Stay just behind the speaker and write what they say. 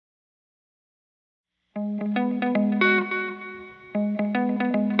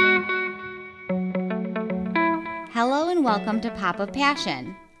and welcome to Pop of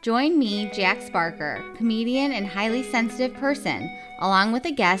Passion. Join me, Jax Barker, comedian and highly sensitive person, along with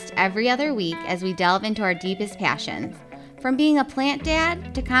a guest every other week as we delve into our deepest passions, from being a plant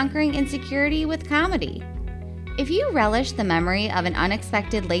dad to conquering insecurity with comedy. If you relish the memory of an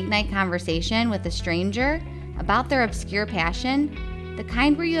unexpected late-night conversation with a stranger about their obscure passion, the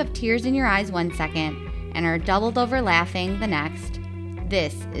kind where you have tears in your eyes one second and are doubled over laughing the next,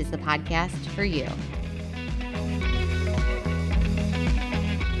 this is the podcast for you.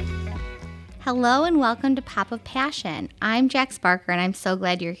 Hello and welcome to Pop of Passion. I'm Jax Barker and I'm so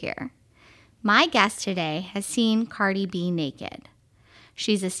glad you're here. My guest today has seen Cardi B naked.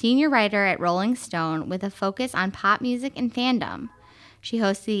 She's a senior writer at Rolling Stone with a focus on pop music and fandom. She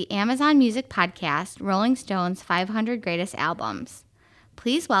hosts the Amazon Music podcast, Rolling Stone's 500 Greatest Albums.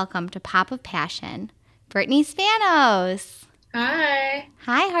 Please welcome to Pop of Passion, Brittany Spanos. Hi.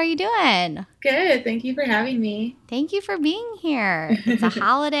 Hi, how are you doing? Good. Thank you for having me. Thank you for being here. It's a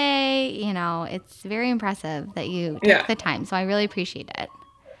holiday. It's very impressive that you took the time, so I really appreciate it.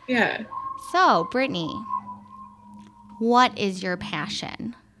 Yeah. So, Brittany, what is your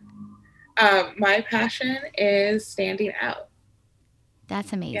passion? My passion is standing out.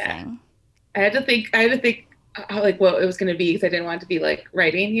 That's amazing. Yeah. I had to think how, what it was going to be because I didn't want it to be like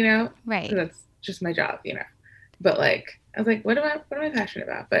writing, Right. That's just my job, But I was like, what am I passionate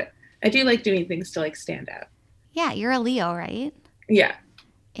about? But I do like doing things to stand out. Yeah, you're a Leo, right? Yeah.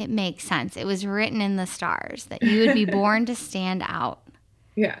 It makes sense. It was written in the stars that you would be born to stand out.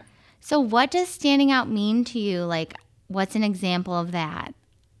 Yeah. So what does standing out mean to you? What's an example of that?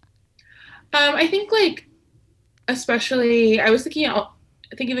 I think especially I was thinking of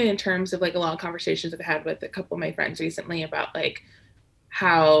it in terms of a lot of conversations I've had with a couple of my friends recently about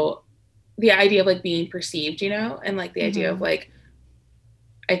how the idea of being perceived, and the idea of I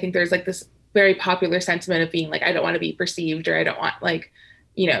think there's this very popular sentiment of being I don't want to be perceived, or I don't want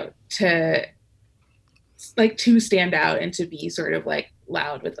to stand out and to be sort of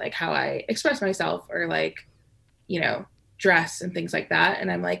loud with how I express myself or dress and things like that.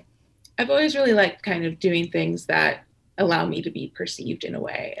 And I'm I've always really liked kind of doing things that allow me to be perceived in a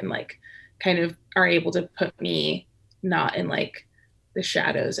way and kind of are able to put me not in the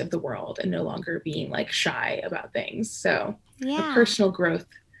shadows of the world and no longer being shy about things. So the personal growth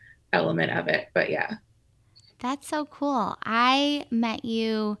element of it. But yeah. That's so cool. I met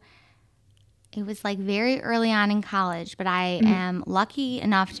you, it was very early on in college, but I am lucky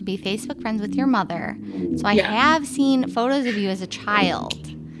enough to be Facebook friends with your mother. So I have seen photos of you as a child.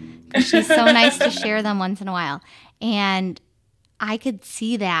 She's so nice to share them once in a while. And I could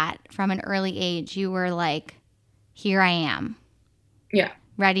see that from an early age. You were here I am. Yeah.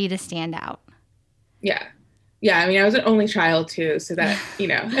 Ready to stand out. Yeah. Yeah. I mean, I was an only child too. So that,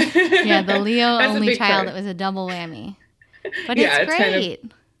 Yeah, the Leo only child, it was a double whammy. But it's great.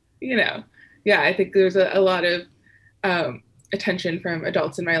 Kind of, yeah, I think there's a lot of attention from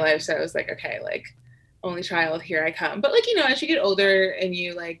adults in my life. So I was okay, only child, here I come. But as you get older and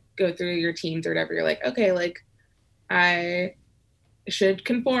you go through your teens or whatever, you're okay, I should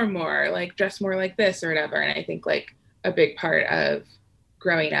conform more, dress more like this or whatever. And I think a big part of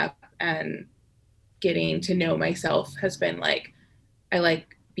growing up and getting to know myself has been I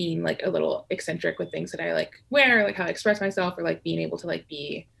like being a little eccentric with things that I wear, how I express myself, or being able to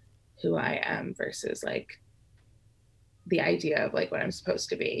be who I am versus the idea of what I'm supposed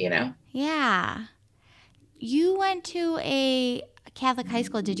to be, Yeah. You went to a Catholic high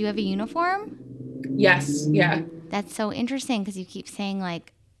school. Did you have a uniform? Yes. Yeah. That's so interesting because you keep saying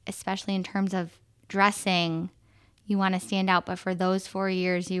especially in terms of dressing, you want to stand out, but for those 4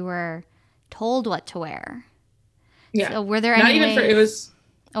 years you were told what to wear. Yeah. So were there any it was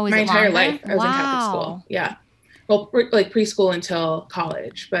my entire longer? life. I was in Catholic school. Yeah. Well, preschool until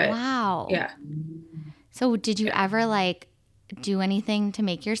college, but wow. Yeah. So did you ever do anything to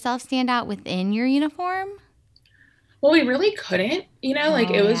make yourself stand out within your uniform? Well, we really couldn't,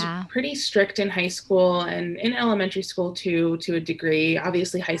 it was pretty strict in high school and in elementary school too, to a degree.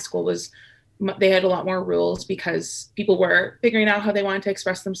 Obviously high school they had a lot more rules because people were figuring out how they wanted to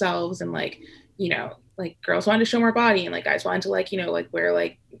express themselves, and girls wanted to show more body, and guys wanted to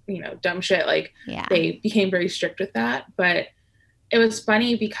wear dumb shit. They became very strict with that. But it was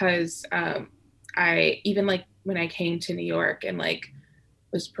funny because I even when I came to New York and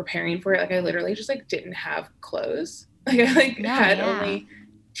was preparing for it, I literally just didn't have clothes. I had only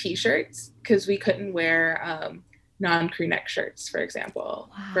t-shirts because we couldn't wear non-crew neck shirts, for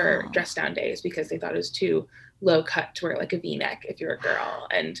example, for dress down days because they thought it was too low cut to wear a V-neck if you're a girl.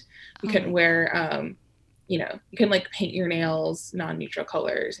 And we couldn't wear you couldn't paint your nails non-neutral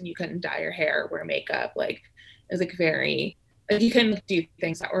colors, and you couldn't dye your hair, wear makeup. It was like very, like you can do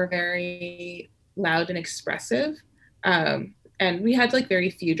things that were very loud and expressive. And we had like very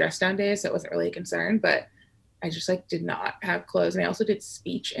few dress down days, so it wasn't really a concern, but I just like did not have clothes. And I also did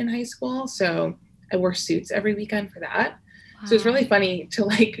speech in high school. So I wore suits every weekend for that. Wow. So it's really funny to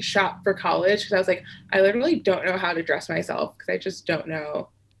like shop for college because I was like, I literally don't know how to dress myself because I just don't know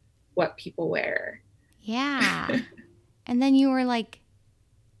what people wear. Yeah. And then you were like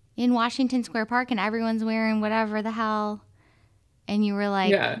in Washington Square Park and everyone's wearing whatever the hell. And you were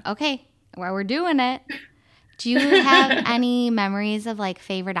like, okay, well, we're doing it. Do you have any memories of like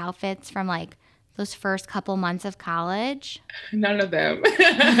favorite outfits from like those first couple months of college? None of them.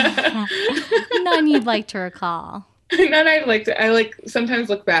 None you'd like to recall. None I'd like to. I like sometimes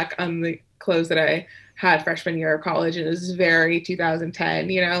look back on the clothes that I had freshman year of college and it was very 2010,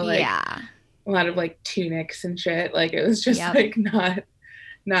 you know, like a lot of like tunics and shit. Like it was just like not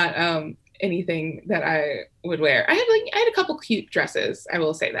anything that I would wear. I had a couple cute dresses. I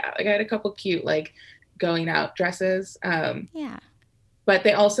will say that. Like I had a couple cute like going out dresses. But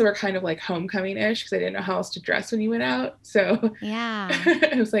they also were kind of like homecoming-ish because I didn't know how else to dress when you went out. So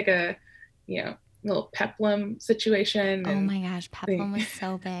it was like a, you know, little peplum situation. Oh my gosh, peplum was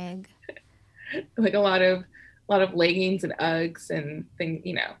so big. Like a lot of leggings and Uggs and things,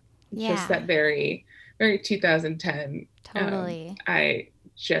 you know, just that very, very 2010. Totally. I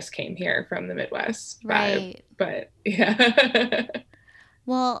just came here from the Midwest right. vibe, but yeah.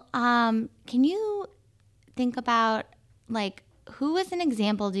 Well, can you think about like, who was an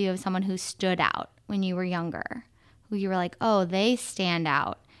example do you have someone who stood out when you were younger? Who you were like, oh, they stand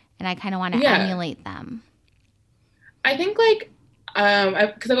out and I kind of want to emulate them? I think like,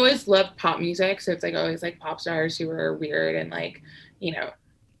 because I've always loved pop music. So it's like always like pop stars who were weird and like, you know,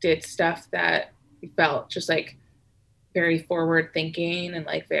 did stuff that felt just like very forward thinking and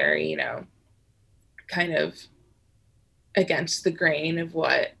like very, you know, kind of against the grain of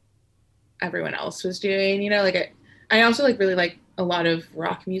what everyone else was doing, you know, like I also like really like a lot of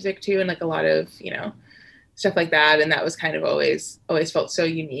rock music too and like a lot of, you know, stuff like that. And that was kind of always felt so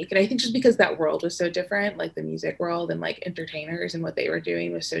unique. And I think just because that world was so different, like the music world and like entertainers and what they were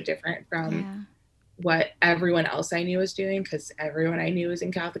doing was so different from what everyone else I knew was doing, because everyone I knew was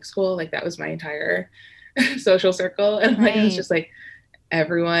in Catholic school. Like that was my entire social circle. And like it was just like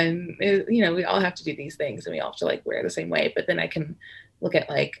everyone is, you know, we all have to do these things and we all have to like wear the same way. But then I can look at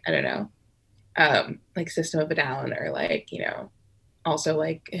like, I don't know, like System of a Down or like, you know, also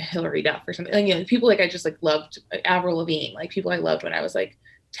like Hillary Duff or something. Like, you know, people like I just like loved Avril Lavigne, like people I loved when I was like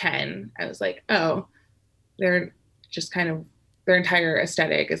 10. I was like, oh, they're just kind of their entire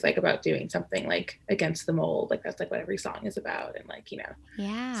aesthetic is like about doing something like against the mold. Like that's like what every song is about and like, you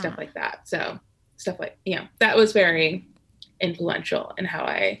know, stuff like that. So stuff like, you know, that was very influential in how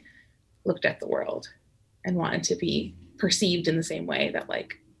I looked at the world and wanted to be perceived in the same way that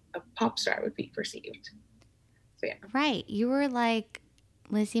like a pop star would be perceived. So, yeah. Right. You were like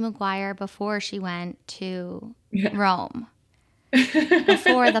Lizzie McGuire before she went to Rome.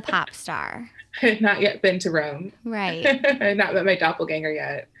 Before the pop star. I had not yet been to Rome. Right. I had not met my doppelganger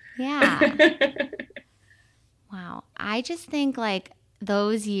yet. Yeah. Wow. I just think like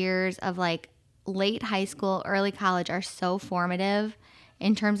those years of like late high school, early college are so formative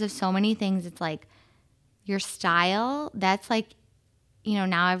in terms of so many things. It's like your style. That's like, you know,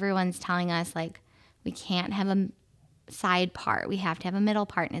 now everyone's telling us like we can't have a side part. We have to have a middle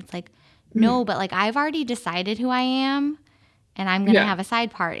part. And it's like, no, but like I've already decided who I am and I'm going to have a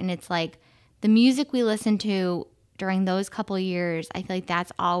side part. And it's like the music we listen to during those couple years, I feel like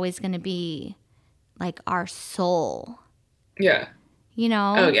that's always going to be like our soul. Yeah. You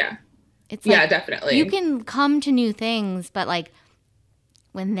know? Oh, yeah. It's like, definitely. You can come to new things, but like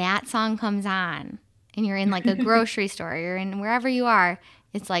when that song comes on and you're in like a grocery store, you're in wherever you are,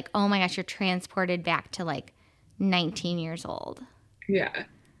 it's like, oh my gosh, you're transported back to like 19 years old. Yeah.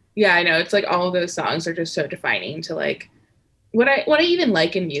 Yeah, I know. It's like all of those songs are just so defining to like what I even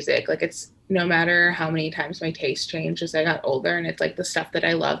like in music. Like it's no matter how many times my taste changed as I got older, and it's like the stuff that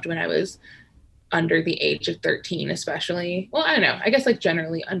I loved when I was under the age of 13, especially. Well, I don't know. I guess like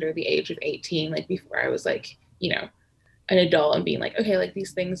generally under the age of 18, like before I was like, you know, an adult and being like, okay, like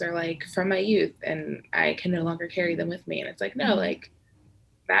these things are like from my youth and I can no longer carry them with me. And it's like, no, like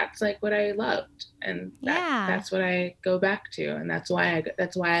that's like what I loved. And that's what I go back to. And that's why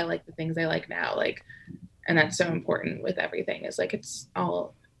I like the things I like now. Like, and that's so important with everything is like, it's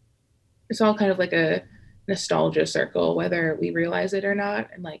all kind of like a nostalgia circle, whether we realize it or not,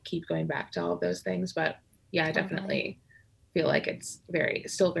 and like keep going back to all of those things. But yeah, I definitely feel like it's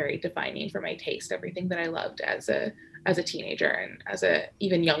still very defining for my taste. Everything that I loved as a teenager and as a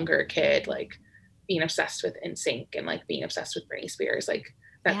even younger kid, like being obsessed with NSYNC and like being obsessed with Britney Spears, like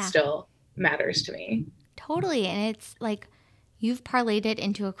that still matters to me. Totally. And it's like you've parlayed it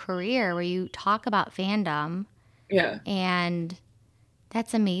into a career where you talk about fandom. Yeah. And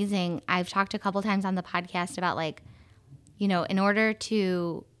that's amazing. I've talked a couple times on the podcast about like, you know, in order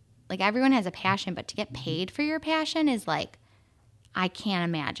to, like, everyone has a passion, but to get paid for your passion is like, I can't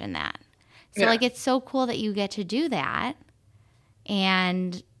imagine that. So like, it's so cool that you get to do that.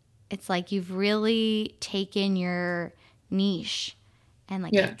 And it's like you've really taken your niche and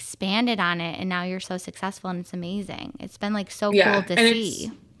like expanded on it, and now you're so successful, and it's amazing. It's been like so cool to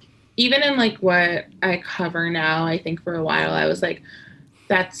see. Even in like what I cover now, I think for a while I was like,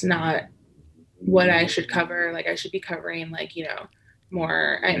 that's not what I should cover. Like I should be covering like, you know,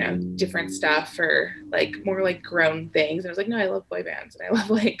 more, I don't know, different stuff or like more like grown things. And I was like, no, I love boy bands and I love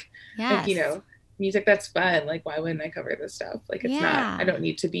like you know, music that's fun. Like, why wouldn't I cover this stuff? Like, it's not, I don't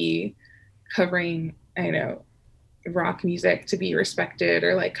need to be covering, I know, rock music to be respected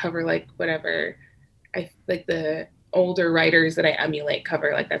or like cover like whatever. I like the older writers that I emulate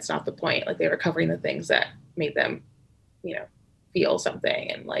cover, like that's not the point. Like they were covering the things that made them, you know, feel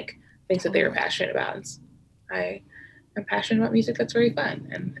something and like things that they were passionate about. And I am passionate about music that's very fun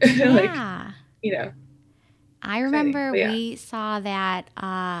and like, you know. I remember we saw that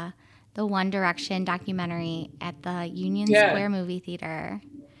the One Direction documentary at the Union Square movie theater.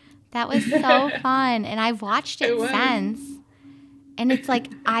 That was so fun. And I've watched it since. And it's like,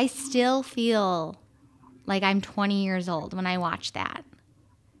 I still feel like I'm 20 years old when I watch that.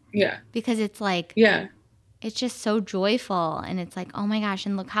 Yeah. Because it's like, it's just so joyful. And it's like, oh my gosh,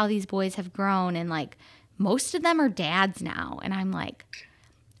 and look how these boys have grown. And like, most of them are dads now. And I'm like,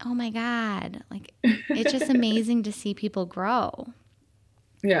 oh my God. Like, it's just amazing to see people grow.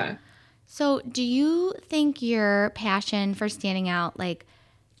 Yeah. So do you think your passion for standing out, like,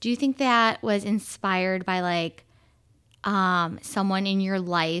 do you think that was inspired by like someone in your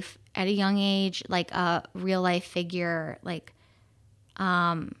life at a young age, like a real life figure, like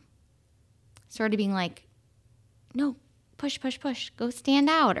sort of being like, no, push, go stand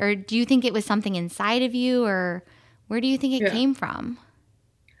out? Or do you think it was something inside of you, or where do you think it came from?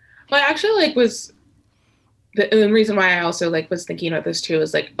 Well, I actually like was the reason why I also like was thinking about this too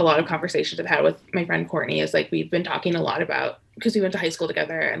is like a lot of conversations I've had with my friend Courtney is like we've been talking a lot about, because we went to high school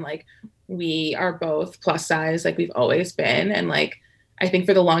together and like we are both plus size, like we've always been. And like I think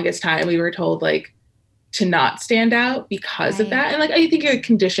for the longest time we were told like to not stand out because of that. And like I think you're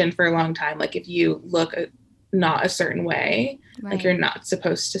conditioned for a long time, like if you look not a certain way, like you're not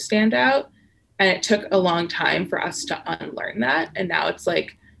supposed to stand out. And it took a long time for us to unlearn that. And now it's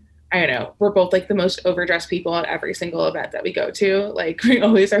like, I don't know, we're both like the most overdressed people at every single event that we go to. Like we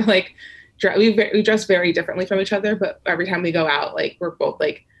always are like, we dress very differently from each other, but every time we go out, like we're both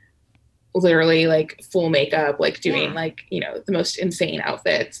like literally like full makeup, like doing like, you know, the most insane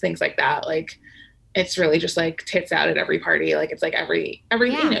outfits, things like that. Like it's really just like tits out at every party. Like it's like every you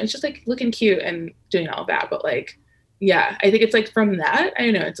know, it's just like looking cute and doing all of that. But like, I think it's like from that, I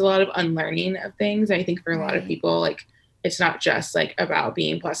don't know, it's a lot of unlearning of things. I think for a lot of people, like, it's not just like about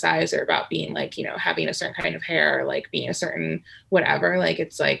being plus size or about being like, you know, having a certain kind of hair, or like being a certain whatever. Like,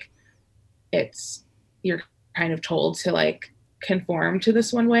 it's like, you're kind of told to like conform to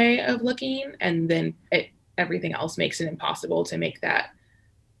this one way of looking. And then everything else makes it impossible to make that,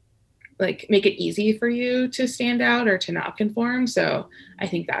 like make it easy for you to stand out or to not conform. So I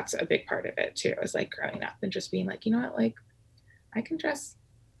think that's a big part of it too, is like growing up and just being like, you know what, like I can dress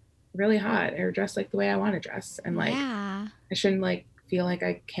really hot or dress like the way I want to dress. And like, I shouldn't like feel like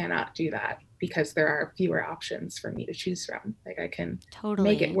I cannot do that because there are fewer options for me to choose from. Like I can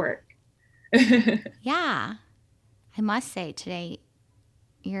make it work. Yeah. I must say today,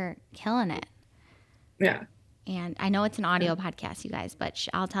 you're killing it. Yeah. And I know it's an audio podcast, you guys, but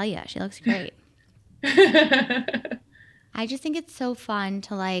I'll tell you, she looks great. I just think it's so fun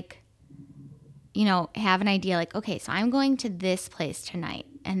to like, you know, have an idea like, okay, so I'm going to this place tonight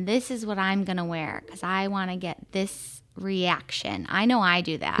and this is what I'm going to wear because I want to get this reaction. I know I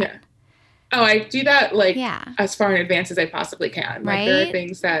do that. Yeah. Oh, I do that like as far in advance as I possibly can. Like there are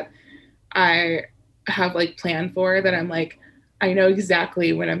things that I have like planned for that I'm like, I know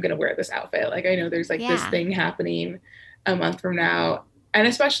exactly when I'm going to wear this outfit. Like I know there's like this thing happening a month from now. And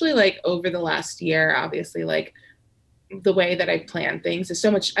especially like over the last year, obviously like the way that I plan things is so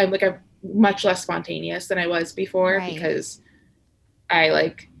much, I'm much less spontaneous than I was before because I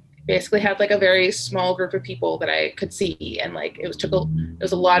like basically had like a very small group of people that I could see. And like, it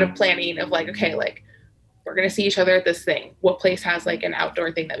was a lot of planning of like, okay, like we're going to see each other at this thing. What place has like an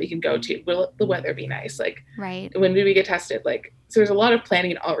outdoor thing that we can go to? Will the weather be nice? Like, right. When do we get tested? Like, so there's a lot of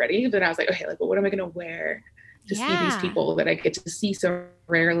planning already. But I was like, okay, like, well, what am I going to wear to see these people that I get to see so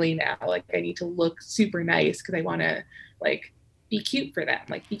rarely now? Like, I need to look super nice because I want to like be cute for them,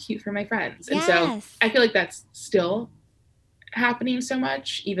 like be cute for my friends. And so I feel like that's still happening so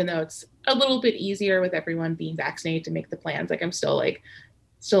much, even though it's a little bit easier with everyone being vaccinated to make the plans. Like, I'm still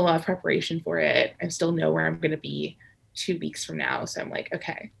a lot of preparation for it. I still know where I'm going to be 2 weeks from now. So I'm like,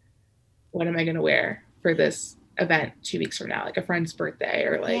 okay, what am I going to wear for this event 2 weeks from now? Like a friend's birthday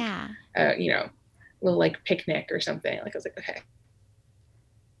or like, you know, a little like picnic or something. Like, I was like, okay.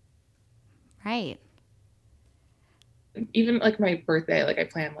 Right. Even like my birthday, like I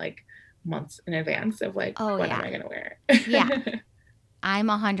plan like months in advance of like, what am I going to wear? Yeah. I'm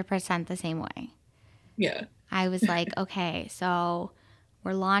 100% the same way. Yeah. I was like, okay, so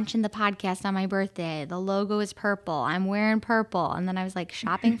we're launching the podcast on my birthday. The logo is purple. I'm wearing purple. And then I was like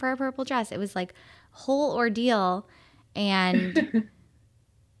shopping for a purple dress. It was like a whole ordeal. And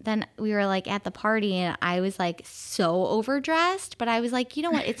then we were like at the party and I was like so overdressed. But I was like, you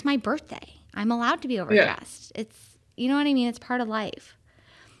know what? It's my birthday. I'm allowed to be overdressed. Yeah. It's, you know what I mean? It's part of life.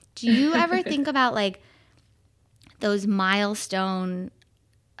 Do you ever think about like those milestone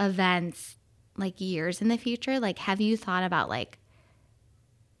events like years in the future? Like, have you thought about like,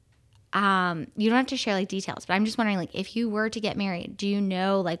 you don't have to share like details, but I'm just wondering, like, if you were to get married, do you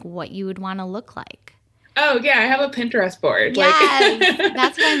know like what you would want to look like? Oh yeah, I have a Pinterest board. Yes, like...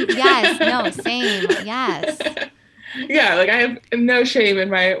 that's what I'm. Yes, no, same. Yes. Yeah, like I have no shame in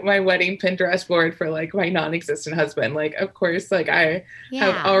my wedding Pinterest board for like my non-existent husband. Like, of course, like I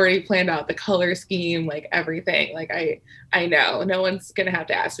have already planned out the color scheme, like everything. Like I know no one's gonna have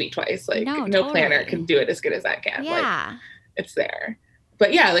to ask me twice. Like no totally. Planner can do it as good as I can. Yeah, like, it's there.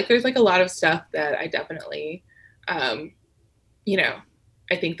 But yeah, like there's like a lot of stuff that I definitely, you know,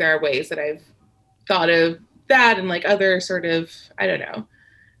 I think there are ways that I've thought of that and like other sort of, I don't know,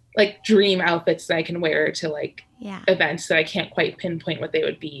 like dream outfits that I can wear to like events that I can't quite pinpoint what they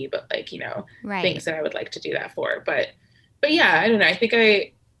would be, but like, you know, things that I would like to do that for. But yeah, I don't know. I think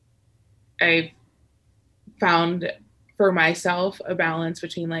I found for myself a balance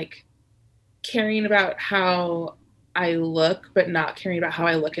between like caring about how I look, but not caring about how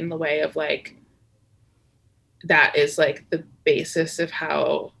I look in the way of like, that is like the basis of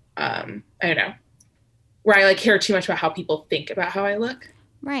how, I don't know, where I like care too much about how people think about how I look.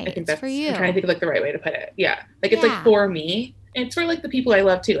 Right. I think that's for you. I'm trying to think of like the right way to put it. Yeah. Like it's like for me, and it's for like the people I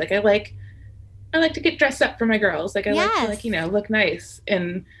love too. Like I like to get dressed up for my girls. Like I like to like, you know, look nice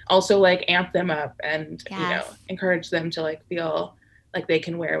and also like amp them up and, you know, encourage them to like feel like they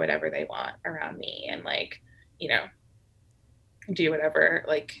can wear whatever they want around me and like, you know, do whatever,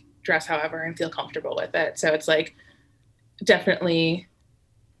 like dress however and feel comfortable with it. So it's like definitely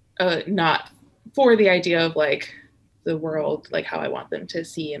not for the idea of like the world, like how I want them to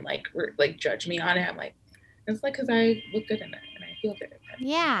see and like judge me on it. I'm like, it's like because I look good in it and I feel good in it.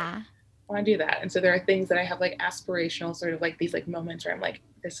 Yeah. I want to do that. And so there are things that I have like aspirational sort of like these like moments where I'm like,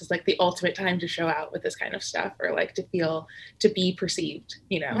 this is like the ultimate time to show out with this kind of stuff or like to be perceived,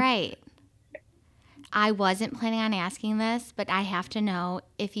 you know? Right. I wasn't planning on asking this, but I have to know,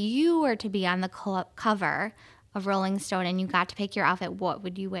 if you were to be on the cover of Rolling Stone and you got to pick your outfit, what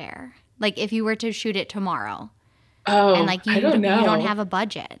would you wear? Like if you were to shoot it tomorrow. Oh, and like I don't know. You don't have a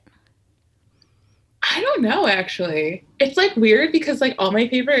budget. I don't know, actually. It's like weird because like all my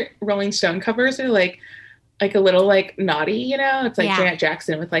favorite Rolling Stone covers are like a little like naughty, you know? It's like Janet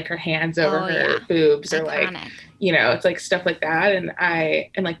Jackson with like her hands over her boobs. Iconic. Or like, you know, it's like stuff like that. And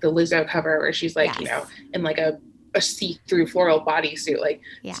like the Lizzo cover where she's like, you know, in like a see-through floral bodysuit, like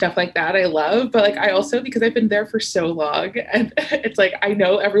stuff like that I love. But like I also, because I've been there for so long and it's like I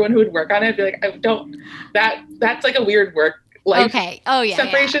know everyone who would work on it, I'd be like, I don't, that's like a weird work life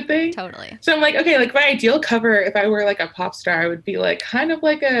separation thing. Totally. So I'm like, okay, like my ideal cover if I were like a pop star would be like kind of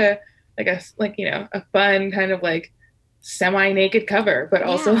like a you know, a fun kind of like semi-naked cover, but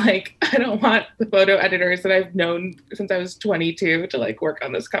also like I don't want the photo editors that I've known since I was 22 to like work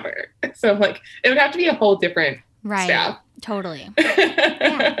on this cover. So I'm like, it would have to be a whole different staff. Totally.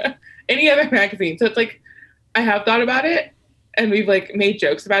 Any other magazine. So it's like I have thought about it and we've like made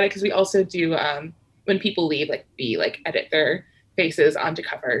jokes about it because we also do when people leave, like we like edit their faces onto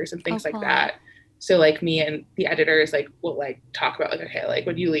covers and things like that. So like me and the editors like will like talk about like, okay, like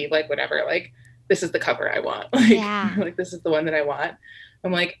when you leave, like whatever, like this is the cover I want. Like, like this is the one that I want.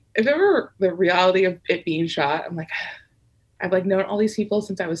 I'm like, if ever the reality of it being shot, I'm like, I've like known all these people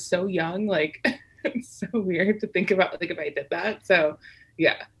since I was so young. Like it's so weird to think about like if I did that. So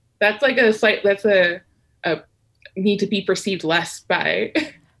yeah, that's like that's a need to be perceived less by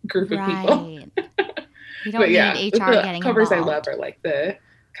a group of people. You don't need HR the getting covers involved. I love are like the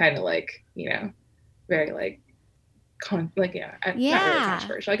kind of like, you know, very like not really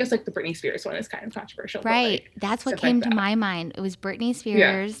controversial. I guess like the Britney Spears one is kind of controversial. Right. Like, that's what came to my mind. It was Britney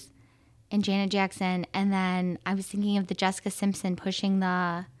Spears and Janet Jackson. And then I was thinking of the Jessica Simpson pushing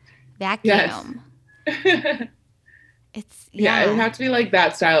the vacuum. Yes. It would have to be like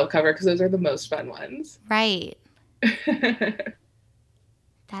that style of cover because those are the most fun ones. Right. That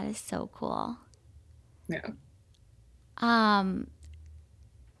is so cool. Yeah.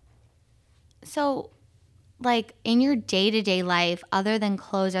 So like in your day-to-day life, other than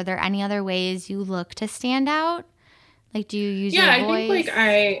clothes, are there any other ways you look to stand out? Like, do you use your voice?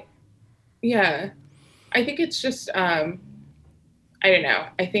 I think it's just, I don't know.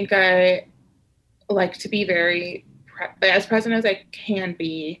 I think I like to be very as present as I can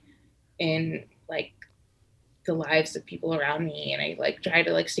be in like the lives of people around me. And I like try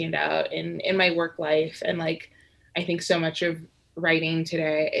to like stand out in my work life. And like, I think so much of writing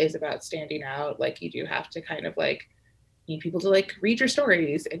today is about standing out. Like you do have to kind of like need people to like read your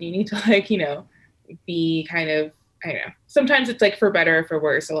stories, and you need to like, you know, be kind of, I don't know, sometimes it's like for better or for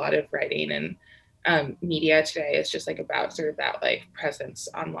worse. A lot of writing and media today is just like about sort of that like presence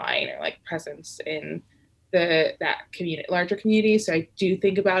online or like presence in that community, larger community. So I do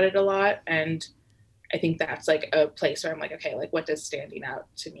think about it a lot, and I think that's like a place where I'm like, okay, like what does standing out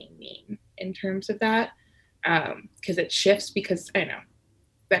to me mean in terms of that? Because it shifts, because I know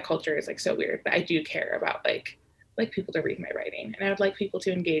that culture is like so weird, but I do care about like people to read my writing, and I would like people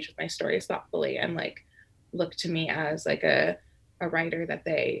to engage with my stories thoughtfully and like look to me as like a writer that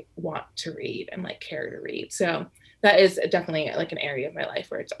they want to read and like care to read. So that is definitely like an area of my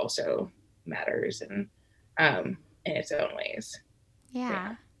life where it's also matters and in its own ways.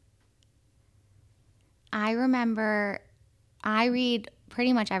 Yeah. I remember I read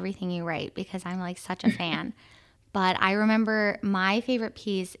pretty much everything you write because I'm like such a fan. But I remember my favorite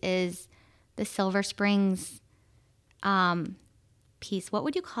piece is the Silver Springs piece. What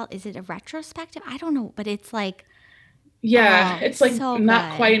would you call it? Is it a retrospective? I don't know, but it's like it's like so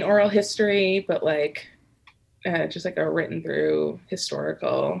not good. quite an oral history, but like just like a written through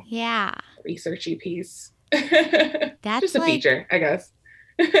historical researchy piece. That's just a like, feature, I guess.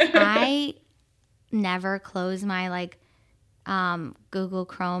 I never close my like Google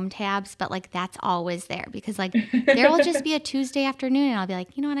Chrome tabs, but like that's always there because like there will just be a Tuesday afternoon and I'll be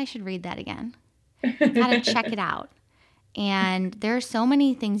like, you know what, I should read that again. Gotta check it out. And there are so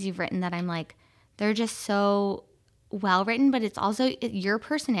many things you've written that I'm like, they're just so well written, but it's also your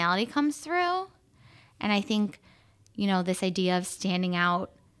personality comes through. And I think, you know, this idea of standing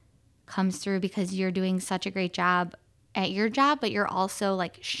out comes through because you're doing such a great job at your job, but you're also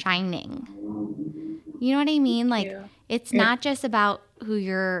like shining. You know what I mean? Like it's not just about who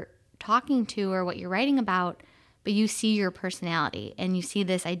you're talking to or what you're writing about, but you see your personality and you see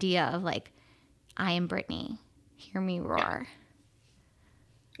this idea of like, I am Brittany. Hear me roar.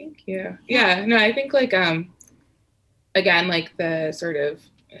 Thank you. Yeah, no, I think like again, like the sort of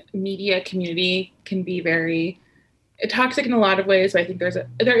media community can be very toxic in a lot of ways, but I think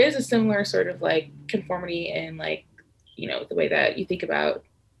there is a similar sort of like conformity in like, you know, the way that you think about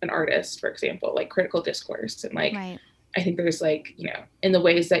an artist, for example, like critical discourse. And like, I think there's like, you know, in the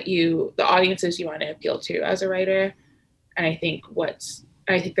ways that the audiences you want to appeal to as a writer. And I think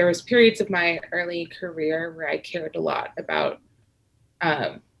there was periods of my early career where I cared a lot about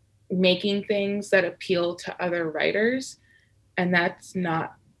making things that appeal to other writers. And that's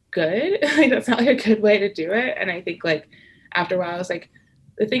not good. Like, that's not like a good way to do it. And I think like after a while, I was like,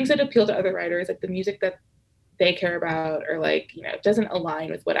 the things that appeal to other writers, like the music that they care about, or like, you know, it doesn't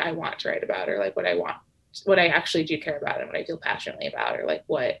align with what I want to write about, or like what I actually do care about and what I feel passionately about, or like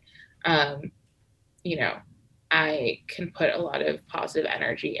what, you know, I can put a lot of positive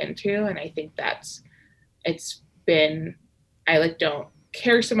energy into. And I think I like don't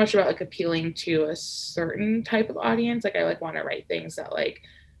care so much about like appealing to a certain type of audience. Like I like want to write things that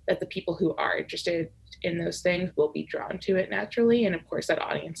the people who are interested in those things will be drawn to it naturally. And of course that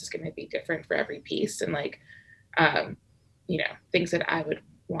audience is going to be different for every piece. And like, you know, things that I would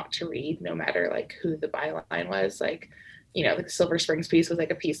want to read no matter like who the byline was. Like, you know, like the Silver Springs piece was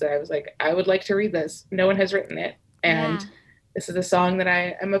like a piece that I was like, I would like to read this. No one has written it. And this is a song that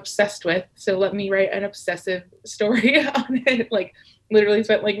I am obsessed with. So let me write an obsessive story on it. Like literally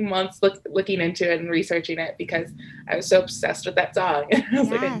spent like months looking into it and researching it because I was so obsessed with that song. And I was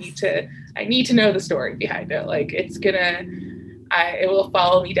like, I need to know the story behind it. Like it will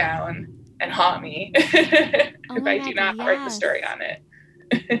follow me down and haunt me if I do not write the story on it.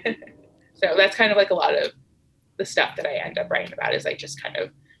 So that's kind of like a lot of the stuff that I end up writing about is I just kind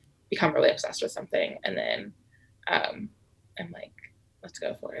of become really obsessed with something, and then I'm like, let's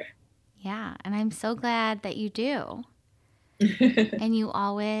go for it. Yeah, and I'm so glad that you do. And you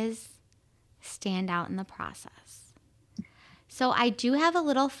always stand out in the process. So I do have a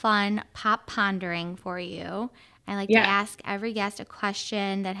little fun pop pondering for you. I like to ask every guest a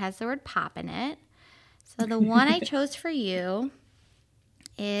question that has the word pop in it. So the one I chose for you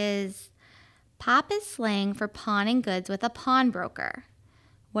is, pop is slang for pawning goods with a pawnbroker.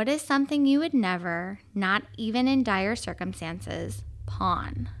 What is something you would never, not even in dire circumstances,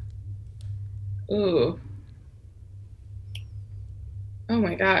 pawn? Ooh. Oh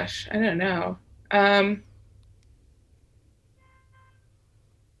my gosh. I don't know. I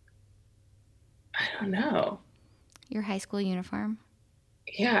don't know. Your high school uniform?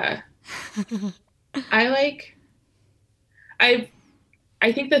 Yeah.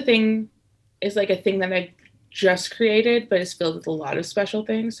 I think the thing is like a thing that I just created, but it's filled with a lot of special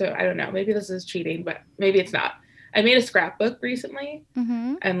things. So I don't know. Maybe this is cheating, but maybe it's not. I made a scrapbook recently,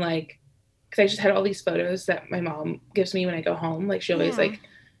 and like, because I just had all these photos that my mom gives me when I go home. Like she always like,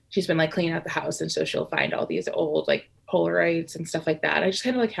 she's been like cleaning out the house, and so she'll find all these old like Polaroids and stuff like that. I just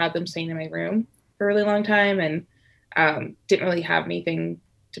kind of like had them sitting in my room for a really long time, and didn't really have anything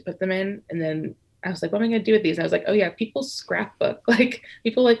to put them in. And then I was like, what am I going to do with these? And I was like, oh yeah, people scrapbook. Like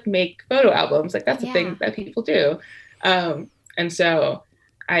people like make photo albums. Like that's a thing that people do. And so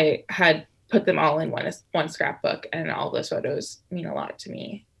I had put them all in one scrapbook, and all those photos mean a lot to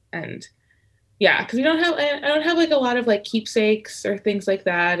me. And yeah, because I don't have like a lot of like keepsakes or things like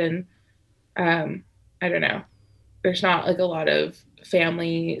that. And I don't know. There's not like a lot of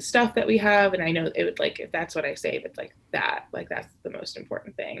family stuff that we have, and I know it would like, if that's what I save, it's like that's the most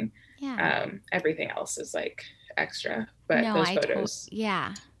important thing. Everything else is like extra, but those photos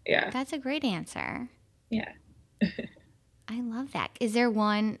yeah, that's a great answer. Yeah. I love that. Is there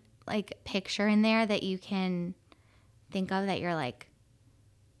one like picture in there that you can think of that you're like,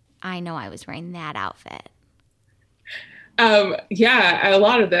 I know I was wearing that outfit? Yeah, a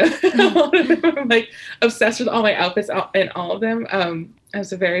lot of them. I'm like obsessed with all my outfits and all of them. I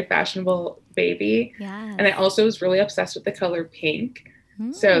was a very fashionable baby. And I also was really obsessed with the color pink.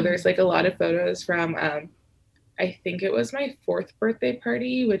 So there's like a lot of photos from, I think it was my 4th birthday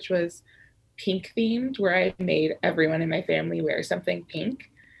party, which was pink themed, where I made everyone in my family wear something pink.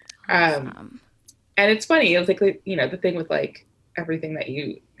 Awesome. And it's funny. It was like, you know, the thing with like everything that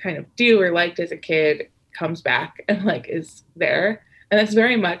you kind of do or liked as a kid comes back and like is there. And that's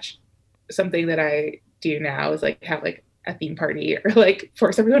very much something that I do now, is like have like a theme party or like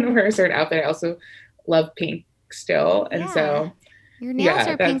force everyone to wear a certain outfit. I also love pink still. And so your nails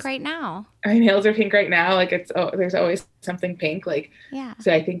are pink right now. My nails are pink right now. Like there's always something pink. Like,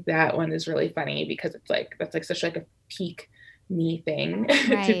 so I think that one is really funny because it's like, that's like such like a peak me thing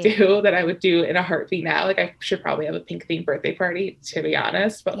to do that I would do in a heartbeat now. Like I should probably have a pink themed birthday party, to be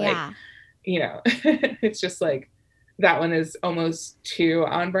honest, but like, you know, it's just like, that one is almost too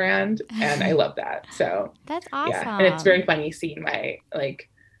on brand, and I love that. So that's awesome. Yeah. And it's very funny seeing my, like,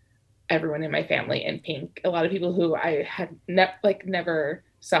 everyone in my family in pink. A lot of people who I had never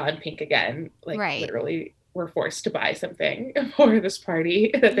saw in pink again, like literally were forced to buy something for this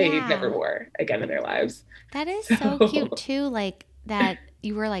party that they never wore again in their lives. That is so cute too. Like that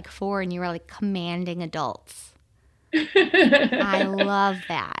you were like 4 and you were like commanding adults. I love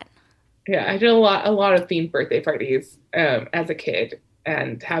that. Yeah, I did a lot of themed birthday parties as a kid,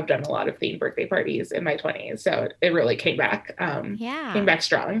 and have done a lot of themed birthday parties in my 20s. So it really came back. Came back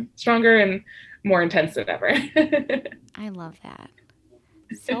stronger and more intense than ever. I love that.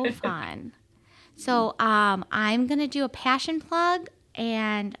 So fun. So I'm going to do a passion plug,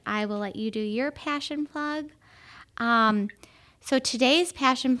 and I will let you do your passion plug. So today's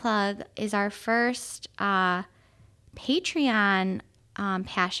passion plug is our first Patreon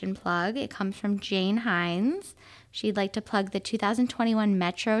passion plug. It comes from Jane Hines. She'd like to plug the 2021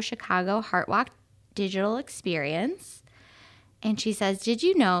 Metro Chicago Heart Walk digital experience. And she says, did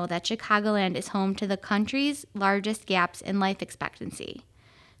you know that Chicagoland is home to the country's largest gaps in life expectancy?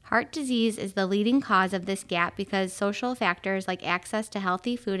 Heart disease is the leading cause of this gap because social factors like access to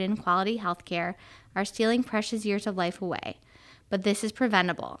healthy food and quality health care are stealing precious years of life away. But this is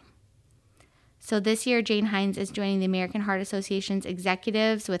preventable. So this year, Jane Hines is joining the American Heart Association's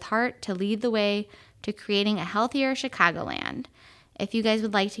Executives with Heart to lead the way to creating a healthier Chicagoland. If you guys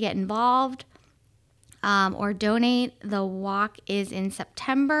would like to get involved or donate, the walk is in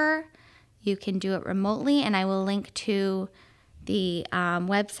September. You can do it remotely, and I will link to the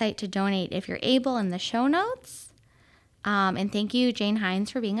website to donate if you're able in the show notes. And thank you, Jane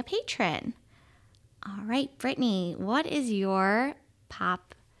Hines, for being a patron. All right, Brittany, what is your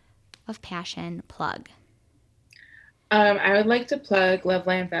Pop of Passion plug? I would like to plug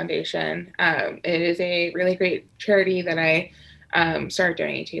Loveland Foundation. It is a really great charity that I started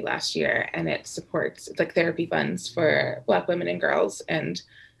donating to last year, and it supports like therapy funds for Black women and girls. And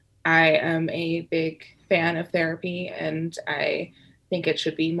I am a big fan of therapy, and I think it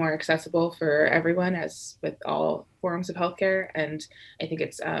should be more accessible for everyone, as with all forms of healthcare. And I think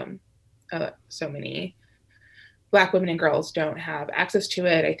it's so many Black women and girls don't have access to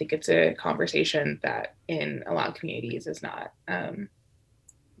it. I think it's a conversation that in a lot of communities is not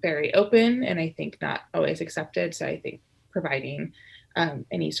very open, and I think not always accepted. So I think providing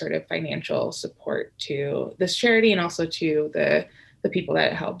any sort of financial support to this charity and also to the people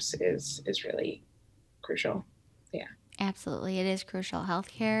that it helps is really crucial. Yeah. Absolutely. It is crucial.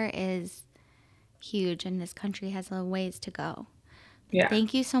 Healthcare is huge, and this country has a ways to go. Yeah.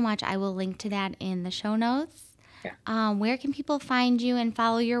 Thank you so much. I will link to that in the show notes. Yeah. Where can people find you and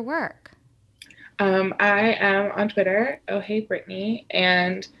follow your work? I am on Twitter, oh hey Brittany,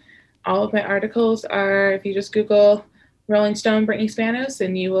 and all of my articles are, if you just Google Rolling Stone Brittany Spanos,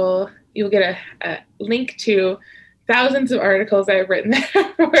 and you'll get a link to thousands of articles I've written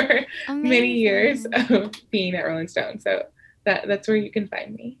there for many years of being at Rolling Stone. So that's where you can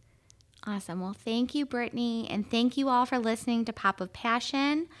find me. Awesome. Well, thank you, Brittany, and thank you all for listening to Pop of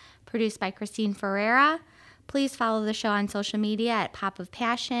Passion, produced by Christine Ferreira. Please follow the show on social media at Pop of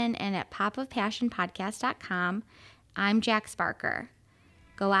Passion and at popofpassionpodcast.com. I'm Jax Barker.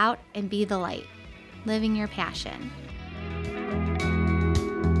 Go out and be the light, living your passion.